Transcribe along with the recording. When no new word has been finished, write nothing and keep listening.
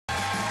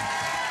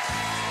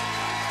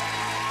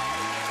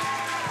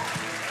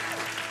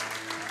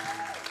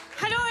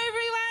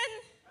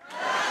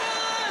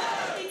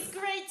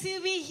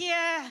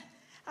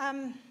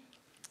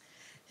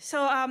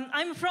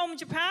I'm from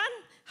Japan.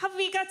 Have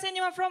we got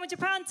anyone from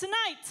Japan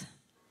tonight?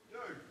 No.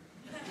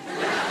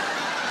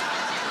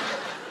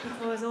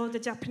 Because all the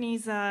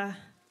Japanese are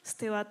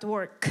still at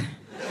work.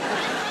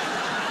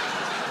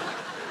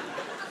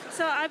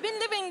 So I've been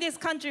living in this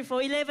country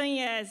for 11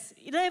 years.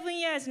 11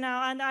 years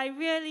now, and I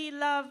really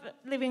love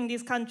living in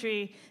this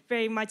country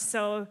very much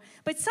so.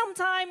 But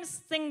sometimes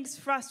things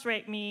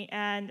frustrate me,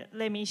 and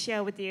let me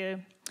share with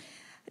you.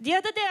 The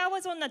other day I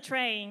was on a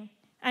train,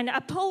 and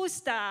a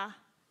poster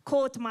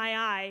caught my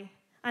eye,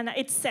 and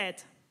it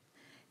said,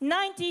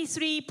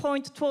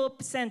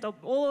 93.12% of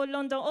all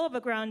London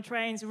Overground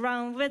trains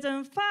run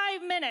within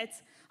 5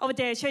 minutes of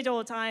their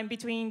scheduled time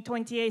between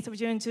 28th of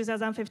June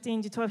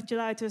 2015 to 12th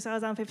July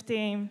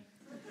 2015.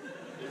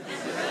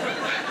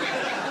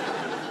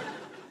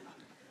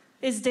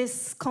 Is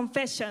this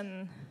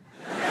confession?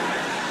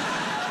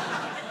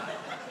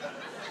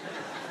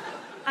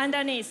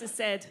 Underneath it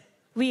said,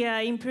 we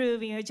are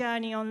improving your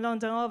journey on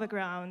London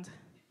Overground.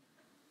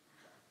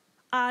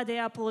 Are they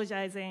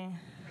apologizing?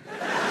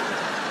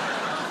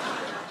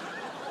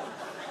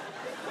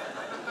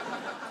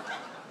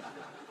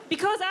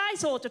 Because I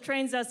thought the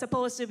trains are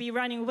supposed to be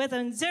running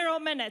within 0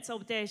 minutes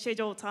of their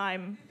scheduled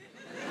time.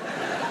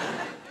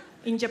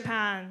 In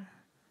Japan,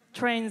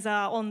 trains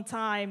are on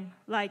time,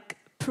 like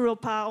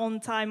proper on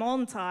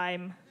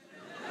time.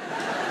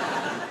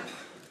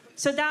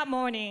 So that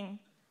morning,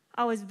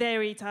 I was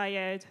very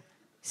tired.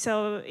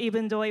 So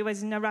even though it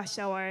was in a rush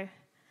hour,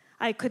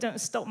 I couldn't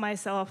stop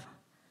myself.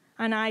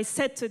 And I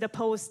said to the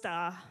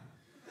poster,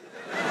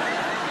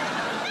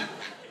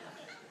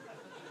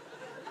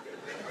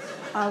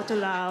 out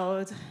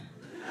loud,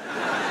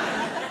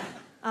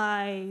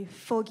 I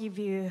forgive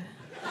you.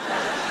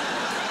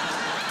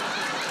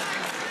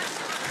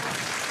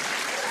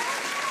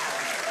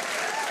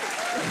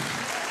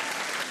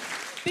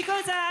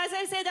 Because as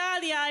I said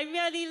earlier, I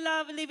really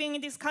love living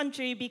in this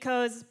country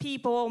because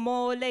people are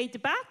more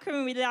laid back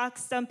and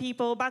relaxed than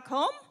people back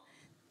home.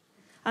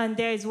 And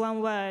there is one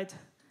word,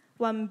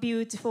 one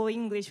beautiful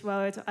English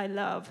word I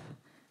love.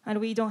 And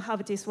we don't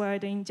have this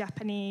word in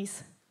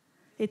Japanese.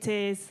 It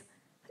is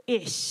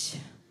ish.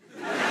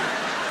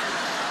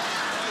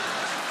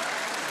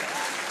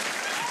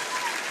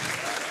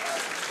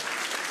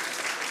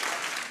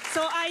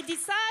 So I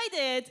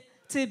decided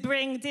to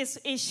bring this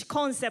ish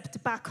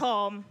concept back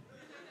home.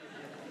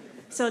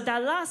 So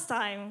that last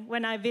time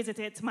when I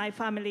visited my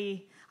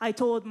family, I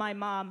told my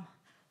mom,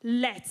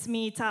 let's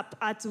meet up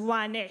at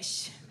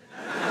 1-ish.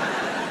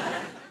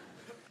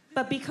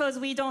 But because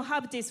we don't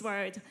have this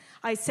word,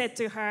 I said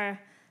to her,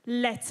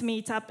 let's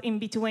meet up in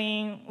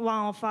between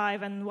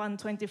 1:05 and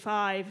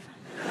 1:25.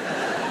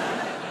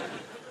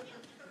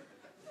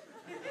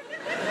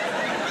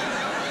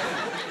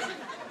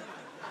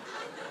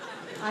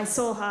 I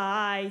saw her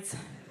eyes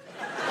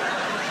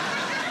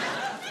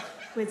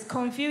with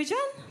confusion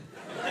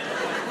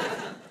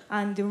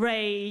and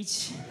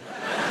rage.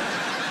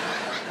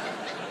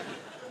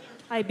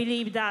 I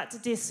believe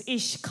that this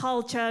ish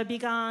culture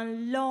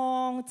began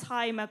long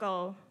time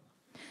ago,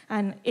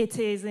 and it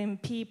is in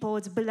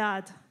people's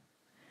blood.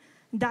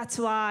 That's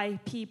why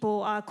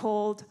people are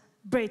called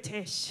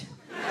British.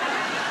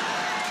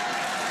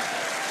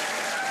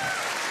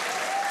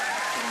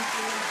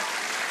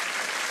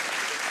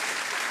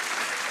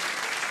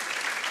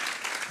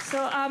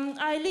 So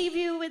I leave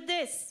you with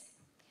this.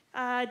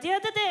 The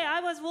other day,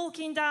 I was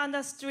walking down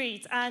the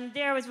street, and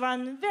there was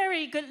one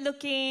very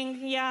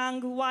good-looking,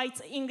 young, white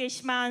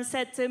Englishman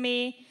said to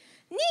me,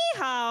 "Ni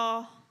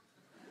hao."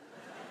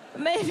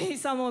 Maybe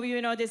some of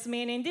you know this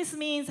meaning. This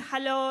means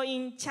hello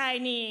in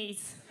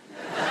Chinese.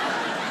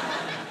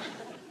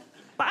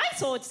 But I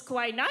thought it's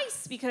quite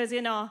nice because,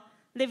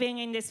 living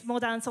in this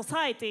modern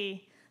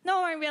society,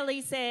 no one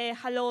really say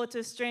hello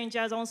to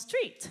strangers on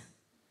street.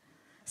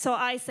 So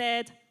I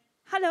said,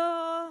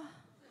 hello.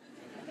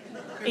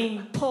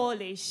 In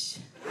Polish.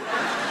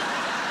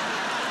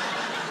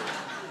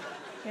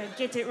 Yeah,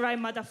 get it right,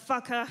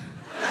 motherfucker.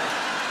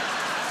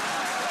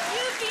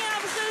 You've been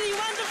absolutely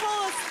wonderful.